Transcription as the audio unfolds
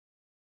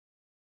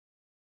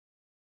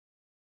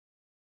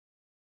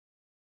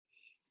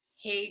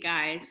Hey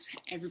guys,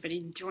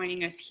 everybody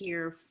joining us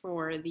here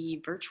for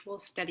the virtual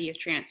study of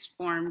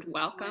Transformed.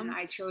 Welcome.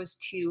 I chose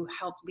to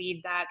help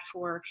lead that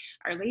for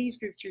our ladies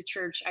group through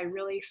church. I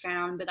really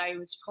found that I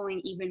was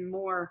pulling even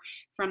more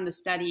from the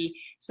study.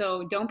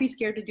 So don't be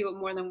scared to do it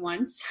more than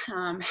once.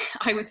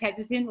 I was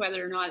hesitant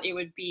whether or not it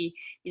would be,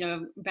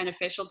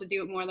 beneficial to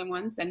do it more than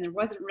once, and there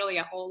wasn't really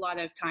a whole lot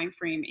of time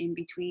frame in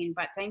between.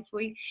 But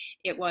thankfully,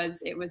 it was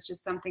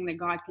just something that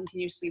God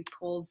continuously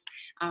pulls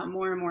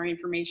more and more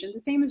information. The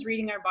same as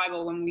reading our Bible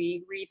when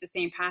we read the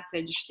same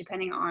passage,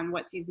 depending on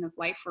what season of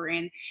life we're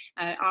in.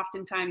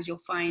 Oftentimes you'll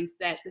find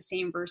that the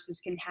same verses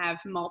can have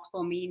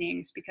multiple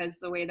meanings because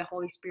the way the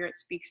Holy Spirit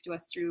speaks to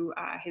us through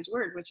His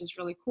Word, which is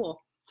really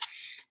cool.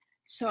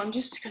 So I'm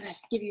just going to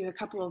give you a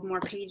couple of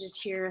more pages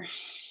here,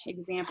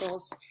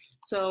 examples.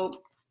 So,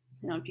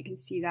 I don't know if you can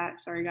see that.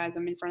 Sorry guys,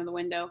 I'm in front of the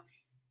window.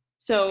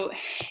 So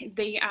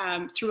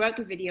throughout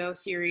the video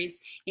series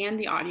and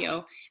the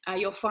audio,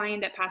 you'll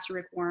find that Pastor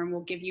Rick Warren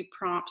will give you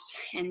prompts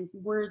and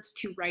words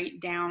to write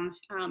down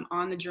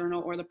on the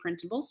journal or the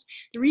printables.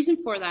 The reason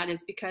for that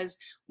is because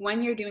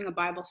when you're doing a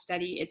Bible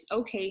study, it's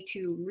okay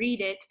to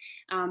read it,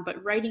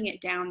 but writing it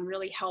down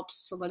really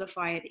helps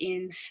solidify it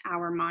in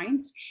our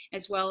minds,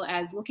 as well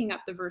as looking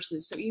up the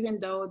verses. So even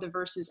though the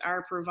verses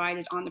are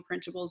provided on the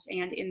printables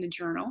and in the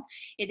journal,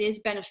 it is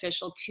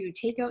beneficial to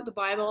take out the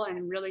Bible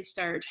and really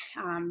start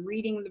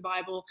reading the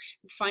Bible,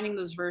 finding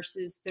those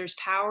verses. There's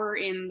power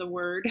in the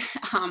Word.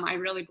 I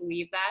really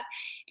believe that.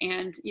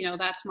 And,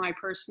 that's my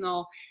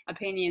personal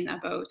opinion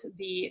about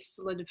the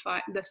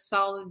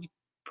solid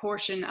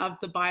portion of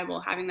the Bible,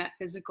 having that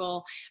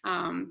physical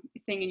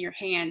thing in your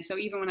hand. So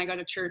even when I go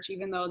to church,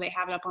 even though they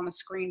have it up on the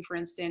screen, for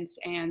instance,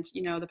 and,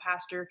 the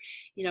pastor,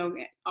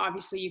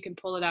 obviously you can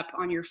pull it up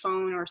on your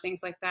phone or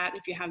things like that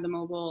if you have the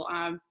mobile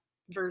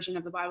version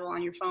of the Bible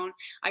on your phone.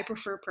 I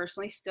prefer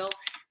personally still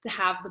to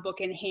have the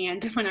book in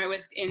hand.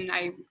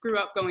 I grew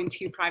up going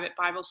to private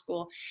Bible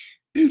school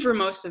for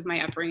most of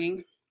my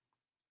upbringing.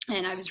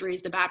 And I was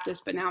raised a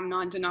Baptist, but now I'm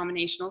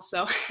non-denominational,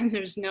 so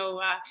there's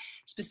no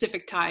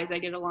specific ties. I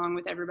get along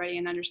with everybody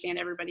and understand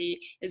everybody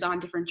is on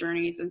different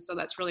journeys, and so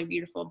that's really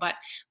beautiful. But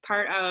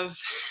part of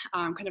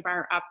kind of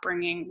our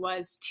upbringing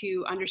was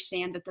to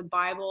understand that the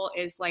Bible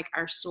is like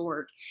our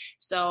sword.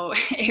 So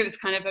it was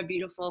kind of a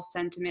beautiful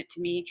sentiment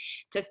to me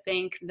to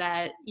think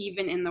that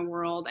even in the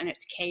world and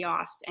its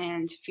chaos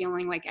and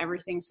feeling like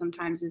everything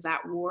sometimes is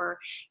at war,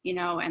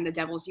 and the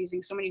devil's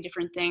using so many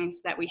different things,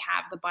 that we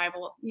have the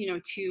Bible,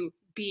 to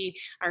be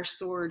our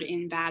sword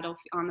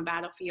on the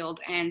battlefield.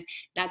 And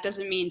that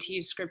doesn't mean to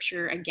use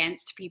scripture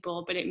against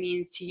people, but it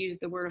means to use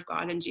the word of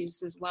God and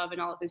Jesus' love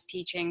and all of his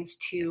teachings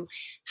to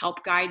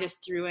help guide us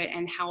through it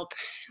and help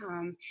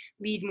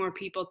lead more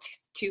people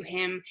to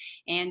him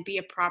and be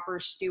a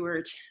proper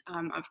steward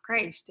of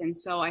Christ. And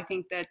so I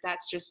think that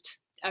that's just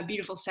a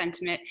beautiful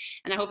sentiment,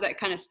 and I hope that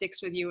kind of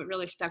sticks with you. It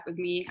really stuck with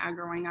me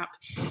growing up.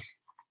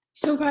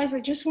 So guys,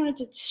 I just wanted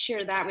to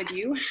share that with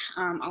you.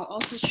 I'll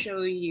also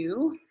show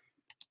you,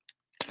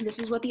 this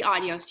is what the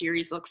audio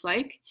series looks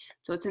like.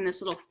 So it's in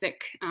this little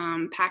thick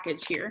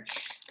package here.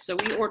 So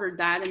we ordered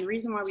that, and the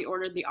reason why we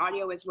ordered the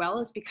audio as well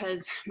is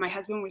because my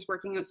husband was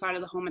working outside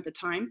of the home at the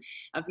time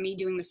of me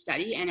doing the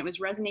study, and it was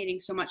resonating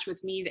so much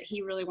with me that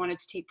he really wanted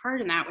to take part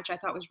in that, which I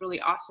thought was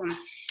really awesome.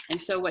 And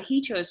so what he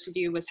chose to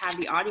do was have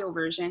the audio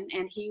version,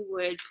 and he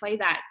would play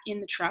that in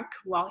the truck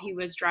while he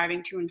was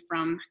driving to and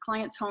from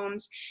clients'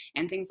 homes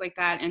and things like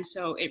that. And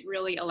so it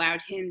really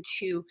allowed him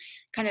to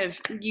kind of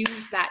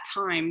use that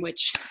time,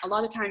 which a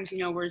lot of times,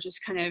 we're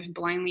just kind of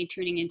blindly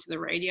tuning into the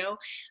radio,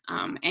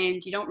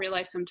 and you don't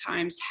realize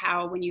sometimes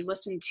how when you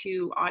listen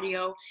to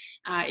audio,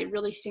 it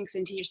really sinks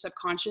into your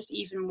subconscious,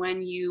 even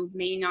when you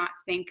may not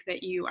think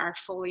that you are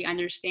fully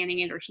understanding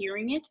it or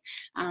hearing it.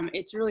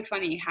 It's really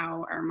funny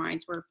how our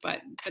minds work,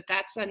 but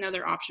that's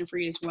another option for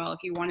you as well if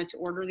you wanted to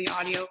order the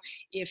audio,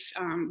 if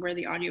where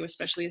the audio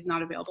especially is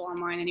not available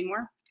online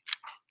anymore.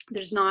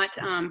 There's not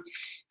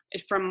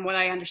from what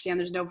I understand,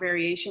 there's no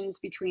variations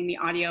between the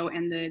audio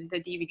and the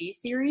DVD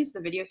series, the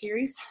video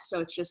series. So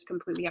it's just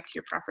completely up to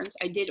your preference.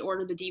 I did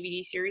order the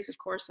DVD series, of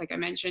course, like I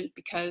mentioned,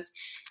 because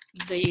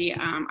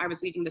I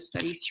was leading the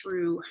study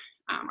through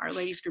our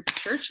ladies group at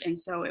church. And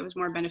so it was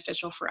more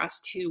beneficial for us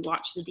to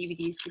watch the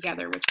DVDs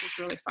together, which was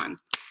really fun.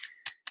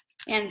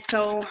 And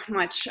so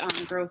much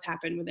growth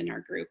happened within our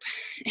group.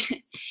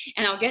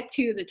 And I'll get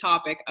to the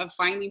topic of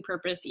finding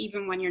purpose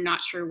even when you're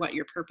not sure what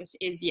your purpose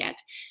is yet.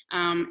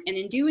 And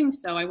in doing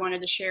so, I wanted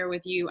to share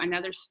with you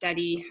another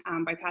study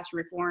by Pastor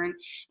Rick Warren.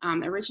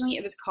 Originally,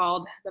 it was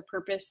called The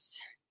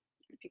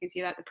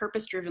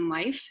Purpose-Driven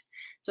Life.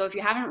 So if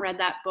you haven't read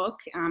that book,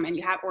 and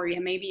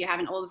maybe you have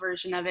an old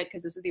version of it,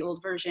 because this is the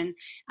old version,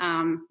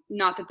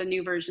 not that the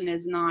new version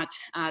is not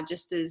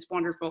just as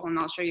wonderful, and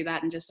I'll show you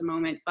that in just a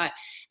moment, but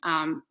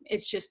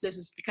it's just, this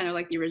is kind of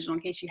like the original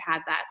in case you had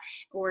that.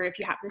 Or if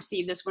you happen to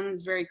see, this one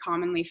is very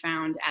commonly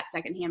found at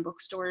secondhand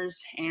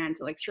bookstores and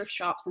like thrift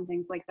shops and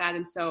things like that,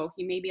 and so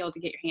you may be able to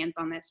get your hands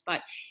on this.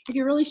 But if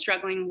you're really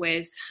struggling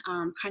with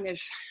kind of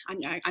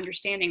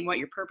understanding what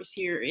your purpose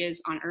here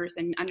is on earth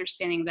and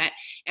understanding understanding that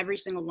every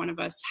single one of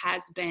us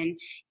has been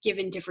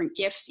given different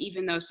gifts,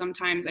 even though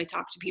sometimes I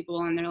talk to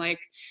people and they're like,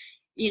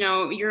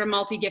 you're a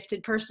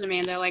multi-gifted person,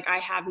 Amanda. Like, I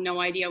have no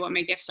idea what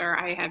my gifts are.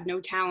 I have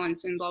no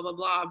talents and blah, blah,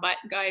 blah. But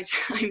guys,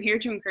 I'm here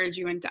to encourage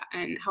you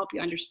and help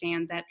you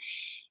understand that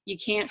you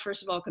can't,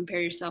 first of all,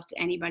 compare yourself to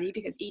anybody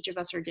because each of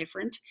us are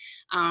different.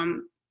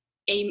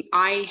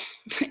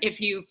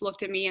 If you've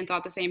looked at me and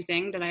thought the same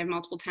thing, that I have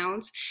multiple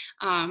talents,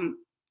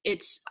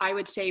 I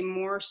would say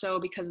more so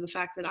because of the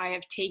fact that I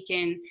have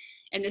taken,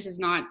 and this is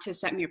not to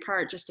set me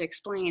apart, just to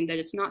explain that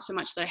it's not so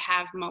much that I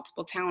have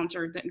multiple talents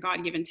or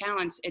God-given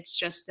talents. It's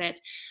just that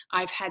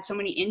I've had so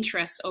many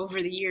interests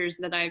over the years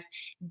that I've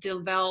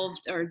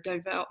developed, I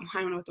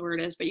don't know what the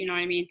word is, but you know what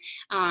I mean,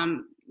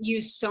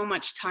 used so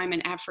much time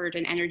and effort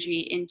and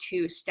energy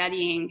into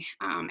studying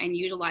and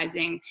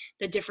utilizing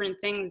the different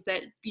things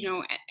that,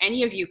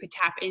 any of you could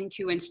tap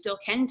into and still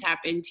can tap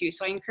into.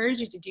 So I encourage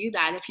you to do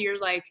that. If you're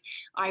like,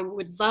 I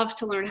would love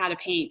to learn how to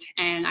paint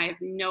and I have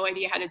no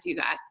idea how to do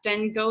that,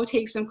 then go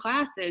take some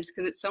classes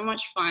because it's so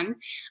much fun.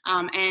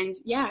 And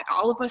yeah,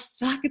 all of us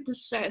suck at the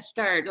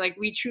start. Like,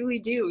 we truly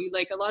do.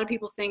 Like, a lot of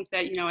people think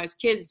that, as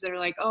kids, they're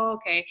like, oh,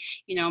 okay,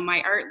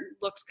 my art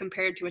looks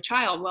compared to a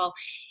child. Well,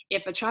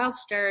 if a child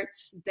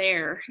starts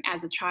there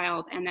as a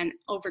child and then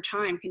over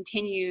time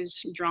continues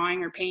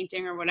drawing or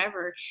painting or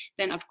whatever,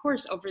 then of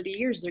course over the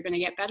years they're going to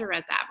get better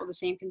at that. Well, the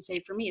same can say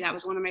for me. That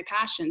was one of my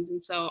passions.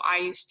 And so I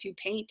used to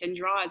paint and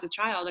draw as a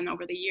child, and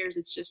over the years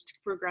it's just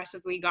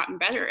progressively gotten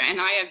better. And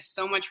I have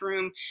so much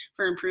room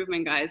for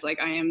improvement, guys. Like,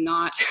 I am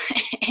not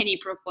any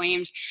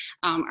proclaimed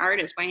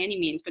artist by any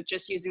means, but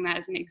just using that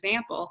as an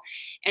example.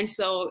 And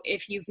so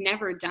if you've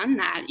never done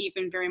that,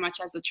 even very much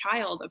as a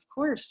child, of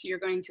course you're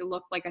going to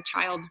look like a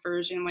child's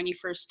version when you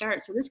first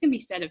start. So this can be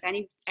said of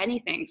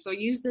anything. So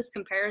use this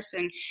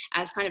comparison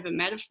as kind of a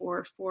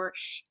metaphor for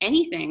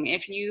anything.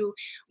 If you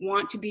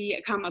want to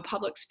become a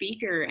public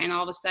speaker and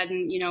all of a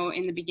sudden,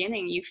 in the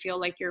beginning you feel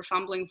like you're a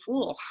fumbling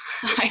fool.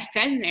 I've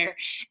been there,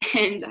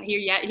 and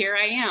here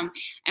I am,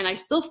 and I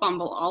still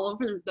fumble all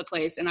over the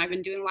place. And I've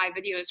been doing live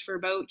videos for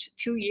about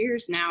 2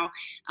 years now,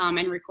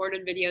 and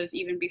recorded videos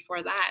even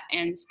before that,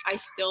 and I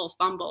still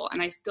fumble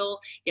and I still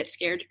get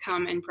scared to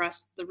come and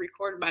press the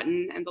record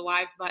button and the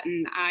live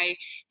button. I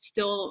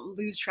still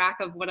lose track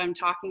of what I'm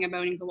talking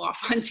about and go off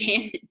on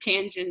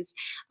tangents.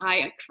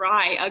 I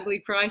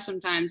ugly cry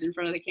sometimes in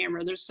front of the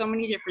camera. There's so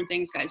many different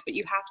things, guys, but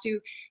you have to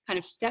kind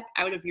of step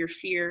out of your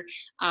fear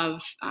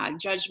of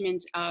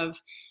judgment, of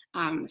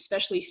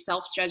especially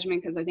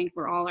self-judgment, because I think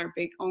we're all our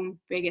own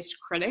biggest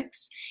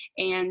critics,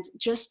 and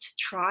just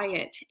try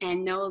it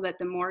and know that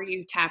the more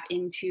you tap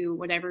into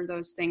whatever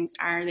those things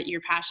are that you're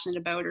passionate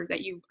about or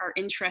that you are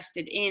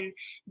interested in,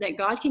 that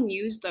God can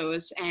use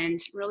those and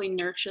really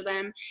nurture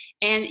them.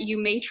 And you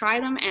may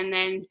try them and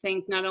then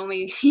think, not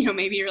only,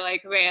 maybe you're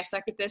like, okay, I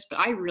suck at this, but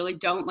I really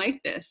don't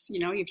like this.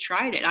 You've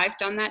tried it. I've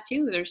done that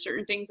too. There's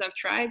certain things I've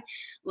tried.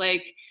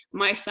 Like,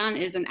 my son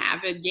is an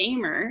avid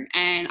gamer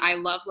and I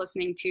love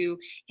listening to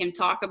him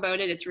talk about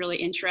it. It's really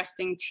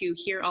interesting to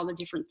hear all the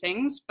different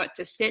things, but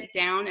to sit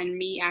down and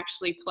me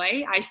actually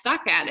play, I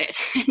suck at it.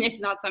 And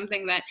it's not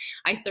something that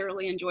I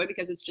thoroughly enjoy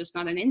because it's just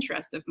not an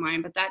interest of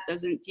mine, but that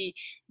doesn't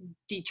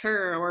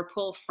deter or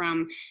pull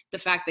from the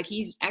fact that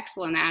he's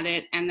excellent at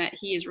it and that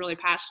he is really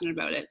passionate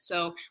about it.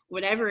 So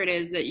whatever it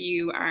is that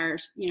you are,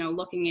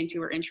 looking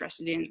into or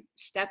interested in,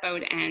 step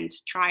out and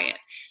try it.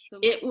 So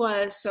it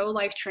was so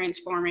life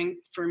transforming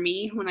for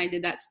me when I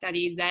did that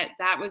study,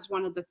 that was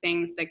one of the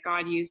things that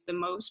God used the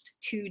most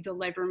to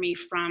deliver me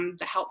from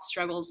the health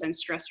struggles and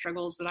stress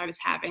struggles that I was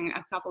having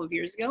a couple of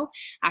years ago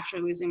after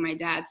losing my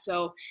dad.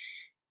 So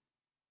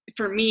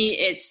for me,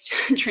 it's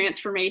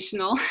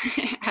transformational,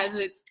 as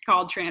it's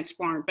called,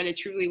 transformed, but it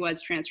truly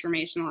was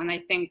transformational. And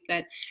I think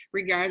that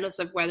regardless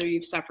of whether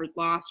you've suffered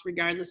loss,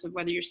 regardless of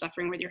whether you're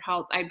suffering with your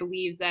health, I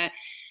believe that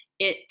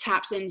it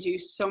taps into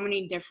so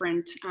many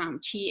different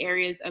key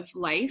areas of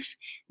life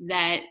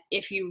that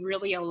if you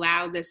really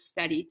allow this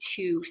study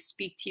to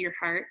speak to your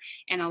heart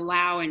and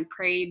allow and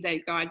pray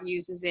that God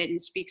uses it and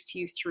speaks to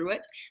you through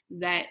it,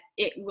 that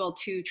it will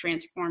too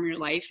transform your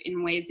life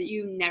in ways that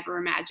you never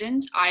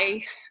imagined.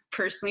 I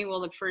personally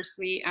will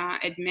firstly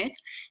admit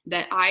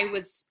that I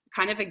was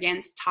kind of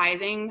against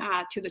tithing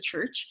to the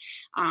church.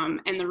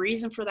 And the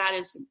reason for that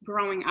is,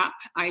 growing up,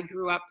 I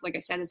grew up, like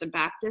I said, as a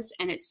Baptist,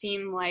 and it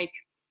seemed like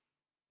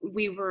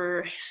we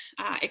were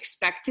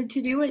expected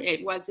to do it.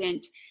 It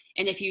wasn't,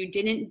 and if you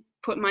didn't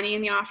put money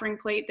in the offering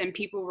plate, then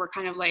people were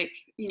kind of like,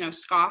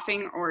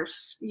 scoffing or,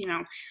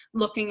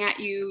 looking at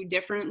you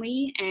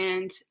differently.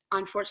 And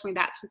unfortunately,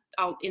 that's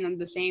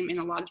the same in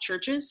a lot of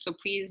churches. So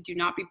please do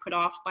not be put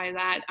off by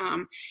that.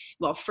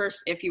 Well,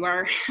 first, if you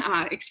are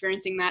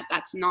experiencing that,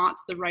 that's not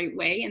the right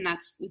way. And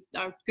that's,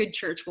 a good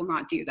church will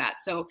not do that.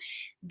 So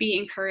be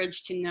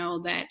encouraged to know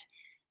that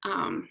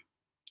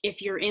if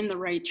you're in the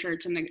right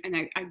church and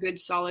a good,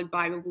 solid,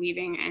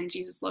 Bible-believing and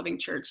Jesus-loving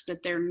church,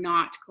 that they're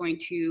not going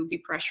to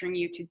be pressuring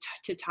you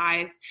to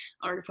tithe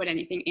or to put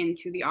anything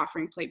into the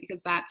offering plate,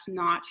 because that's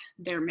not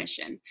their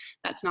mission.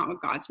 That's not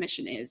what God's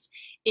mission is.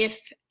 If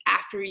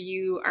after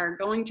you are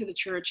going to the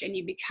church and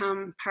you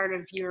become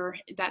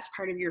that's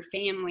part of your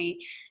family,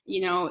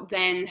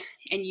 then,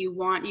 and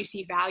you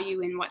see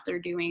value in what they're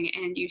doing,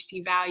 and you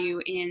see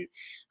value in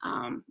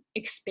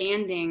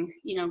expanding,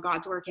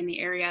 God's work in the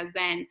area,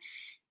 then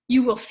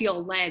you will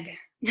feel led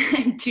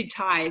to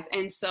tithe.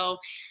 And so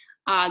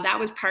that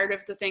was part of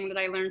the thing that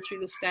I learned through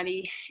the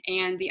study.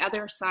 And the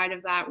other side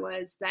of that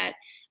was that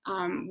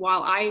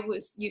while I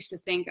was used to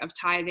think of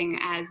tithing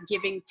as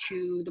giving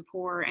to the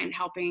poor and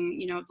helping,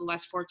 the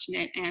less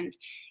fortunate, and,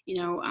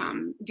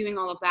 doing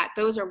all of that,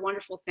 those are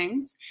wonderful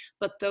things,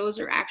 but those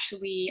are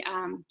actually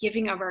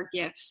giving of our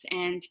gifts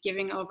and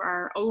giving of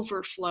our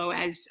overflow,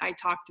 as I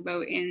talked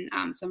about in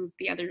some of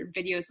the other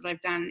videos that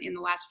I've done in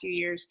the last few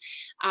years.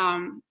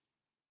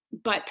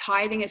 But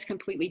tithing is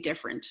completely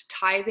different.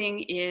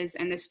 Tithing is,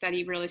 and this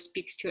study really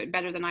speaks to it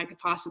better than I could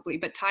possibly,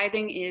 but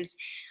tithing is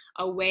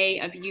a way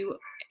of you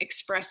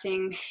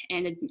expressing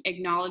and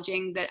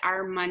acknowledging that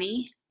our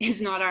money is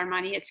not our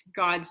money, it's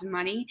God's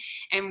money,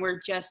 and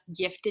we're just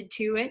gifted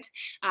to it.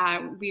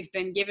 We've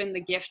been given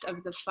the gift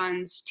of the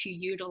funds to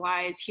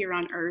utilize here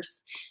on earth,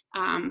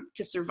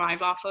 to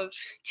survive off of,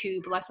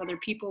 to bless other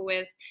people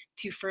with,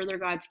 to further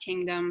God's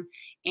kingdom,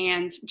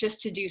 and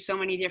just to do so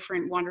many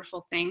different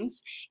wonderful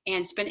things. And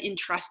it's been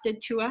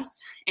entrusted to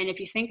us. And if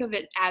you think of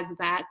it as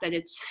that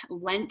it's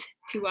lent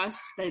to us,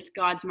 that it's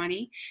God's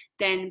money,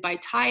 then by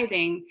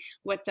tithing,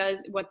 what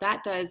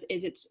that does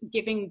is it's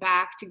giving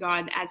back to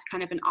God as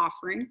kind of an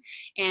offering,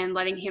 and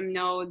letting him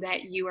know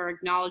that you are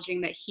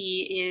acknowledging that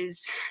he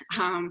is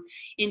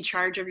in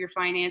charge of your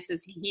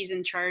finances. He's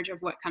in charge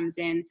of what comes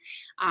in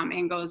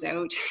and goes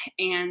out.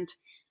 And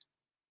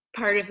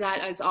part of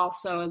that is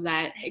also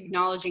that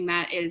acknowledging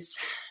that is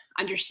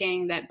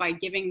understanding that by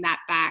giving that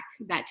back,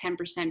 that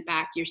 10%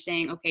 back, you're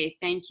saying, okay,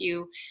 thank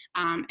you.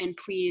 And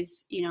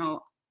please,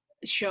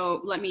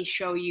 let me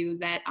show you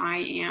that I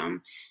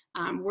am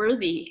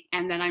worthy,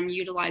 and that I'm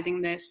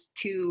utilizing this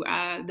to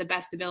the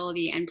best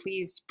ability, and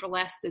please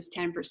bless this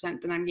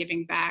 10% that I'm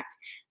giving back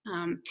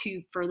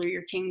to further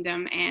your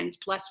kingdom and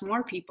bless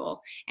more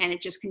people. And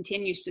it just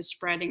continues to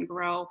spread and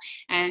grow.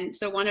 And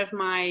so one of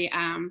my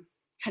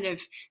kind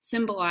of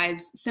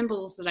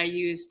symbols that I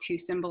use to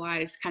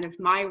symbolize kind of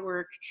my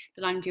work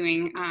that I'm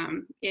doing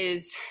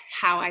is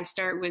how I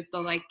start with the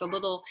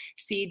little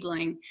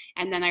seedling,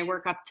 and then I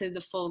work up to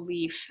the full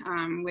leaf,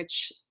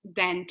 which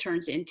then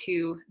turns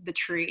into the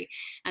tree.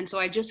 And so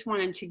I just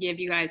wanted to give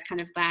you guys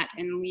kind of that,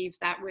 and leave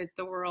that with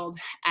the world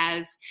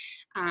as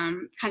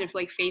kind of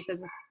like faith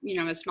as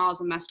small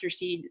as a mustard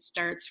seed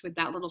starts with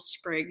that little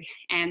sprig,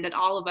 and that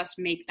all of us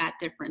make that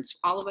difference.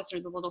 All of us are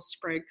the little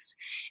sprigs,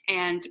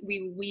 and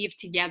we weave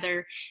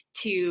together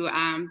to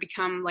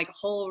become like a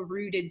whole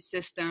rooted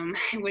system,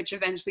 which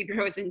eventually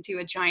grows into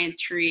a giant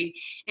tree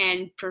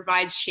and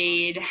provides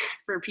shade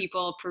for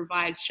people,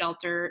 provides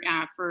shelter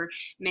for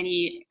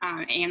many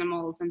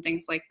animals and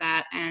things like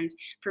that, and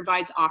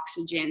provides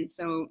oxygen,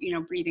 so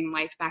breathing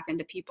life back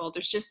into people.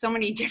 There's just so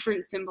many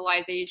different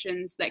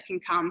symbolizations that can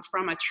come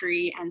from a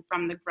tree and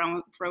from the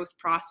growth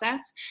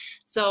process.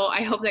 So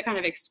I hope that kind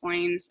of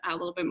explains a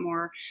little bit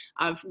more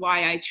of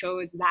why I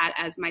chose that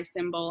as my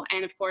symbol.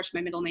 And of course,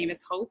 my middle name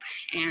is Hope,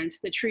 and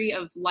the tree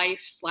of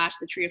life /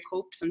 the tree of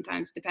hope,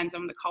 sometimes depends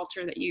on the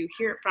culture that you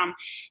hear it from,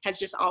 has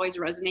just always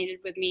resonated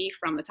with me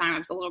from the time I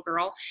was a little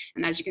girl.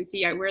 And as you can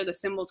see, I wear the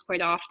symbols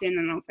quite often. I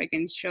don't know if I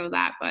can show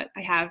that, but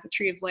I have a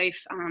tree of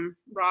life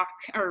rock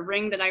or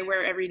ring that I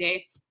wear every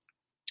day,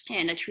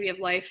 and a tree of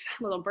life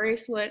little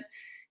bracelet.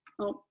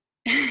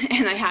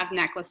 And I have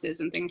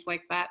necklaces and things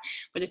like that,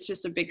 but it's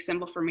just a big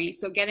symbol for me.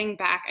 So getting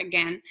back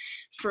again,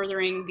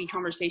 furthering the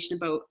conversation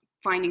about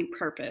finding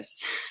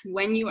purpose.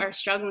 When you are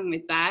struggling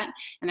with that,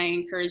 and I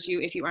encourage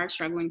you, if you are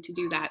struggling, to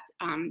do that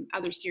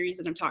other series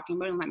that I'm talking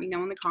about, and let me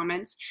know in the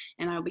comments,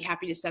 and I'll be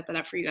happy to set that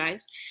up for you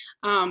guys.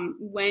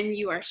 When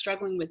you are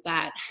struggling with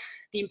that,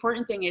 the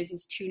important thing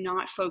is to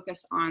not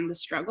focus on the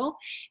struggle,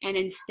 and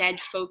instead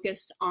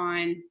focus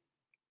on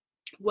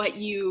what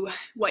you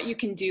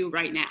can do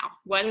right now.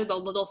 What are the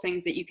little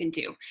things that you can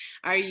do?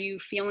 Are you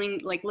feeling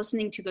like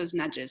listening to those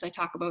nudges? I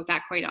talk about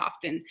that quite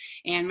often,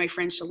 and my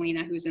friend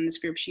Shalina, who's in this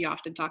group, she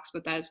often talks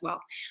about that as well.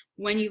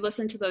 When you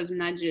listen to those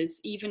nudges,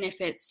 even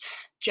if it's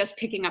just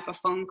picking up a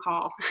phone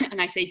call,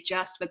 and I say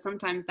just, but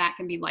sometimes that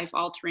can be life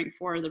altering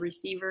for the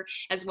receiver,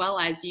 as well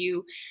as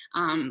you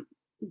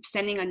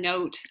sending a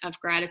note of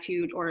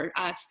gratitude, or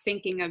a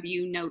thinking of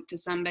you note to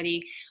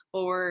somebody,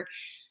 or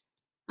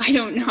I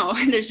don't know.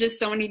 There's just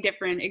so many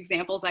different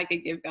examples I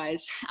could give,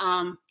 guys.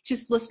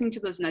 just listening to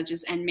those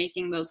nudges and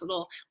making those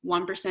little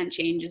 1%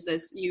 changes,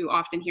 as you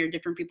often hear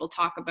different people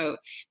talk about.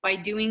 By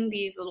doing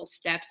these little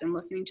steps and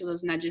listening to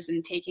those nudges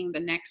and taking the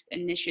next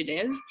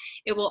initiative,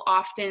 it will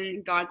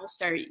often, God will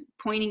start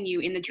pointing you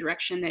in the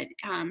direction that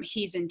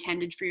he's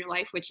intended for your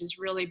life, which is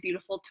really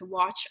beautiful to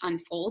watch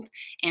unfold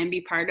and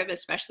be part of,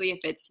 especially if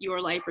it's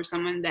your life or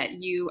someone that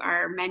you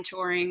are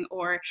mentoring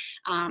or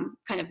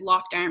kind of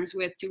locked arms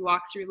with to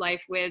walk through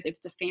life with, if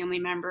it's a family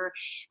member,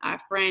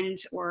 friend,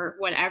 or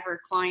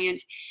whatever,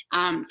 client.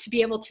 To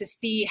be able to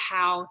see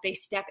how they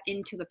step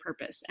into the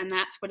purpose. And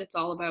that's what it's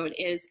all about.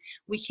 Is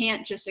we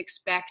can't just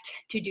expect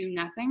to do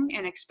nothing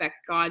and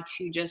expect God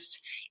to just,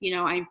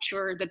 I'm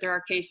sure that there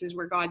are cases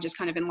where God just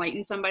kind of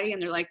enlightens somebody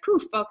and they're like,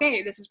 poof,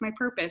 okay, this is my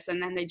purpose.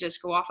 And then they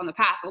just go off on the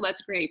path. Well,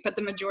 that's great. But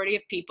the majority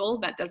of people,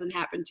 that doesn't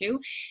happen to.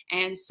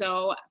 And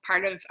so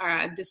part of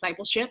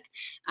discipleship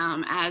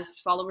as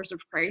followers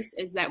of Christ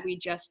is that we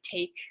just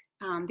take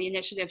the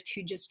initiative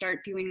to just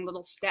start doing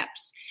little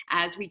steps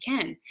as we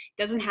can. It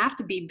doesn't have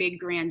to be big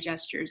grand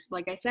gestures.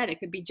 Like I said, it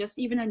could be just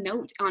even a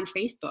note on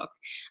Facebook,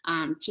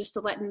 just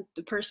to let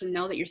the person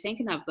know that you're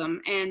thinking of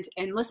them, and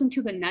listen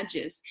to the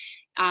nudges.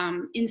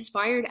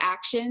 Inspired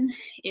action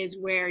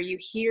is where you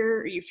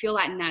feel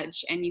that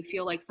nudge and you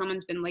feel like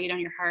someone's been laid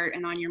on your heart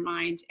and on your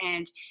mind,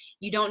 and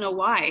you don't know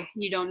why.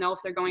 You don't know if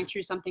they're going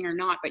through something or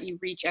not, but you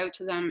reach out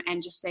to them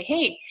and just say,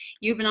 hey,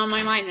 you've been on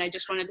my mind and I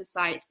just wanted to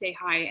say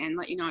hi and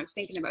let you know I was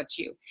thinking about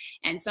you.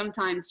 And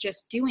sometimes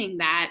just doing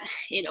that,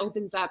 it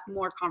opens up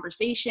more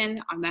conversation.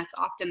 That's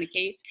often the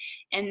case.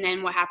 And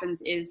then what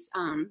happens is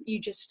you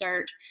just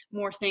start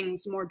more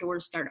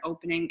doors start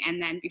opening,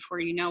 and then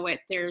before you know it,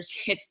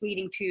 it's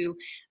leading to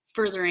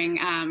furthering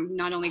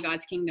not only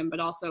God's kingdom, but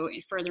also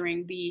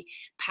furthering the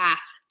path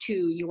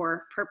to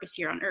your purpose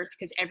here on earth,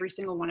 because every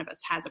single one of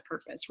us has a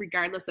purpose,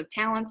 regardless of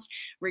talents,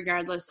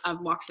 regardless of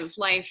walks of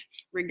life,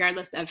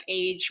 regardless of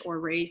age or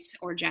race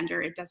or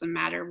gender. It doesn't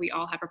matter. We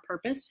all have a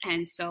purpose.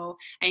 And so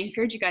I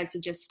encourage you guys to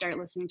just start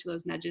listening to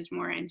those nudges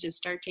more and just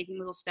start taking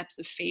little steps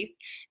of faith.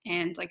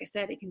 And like I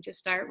said, it can just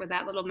start with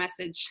that little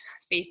message.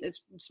 Faith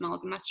is small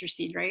as a mustard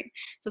seed, right?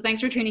 So thanks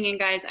for tuning in,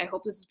 guys. I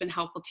hope this has been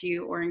helpful to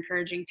you or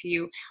encouraging to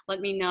you. Let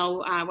me know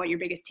what your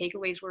biggest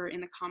takeaways were in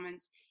the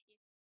comments.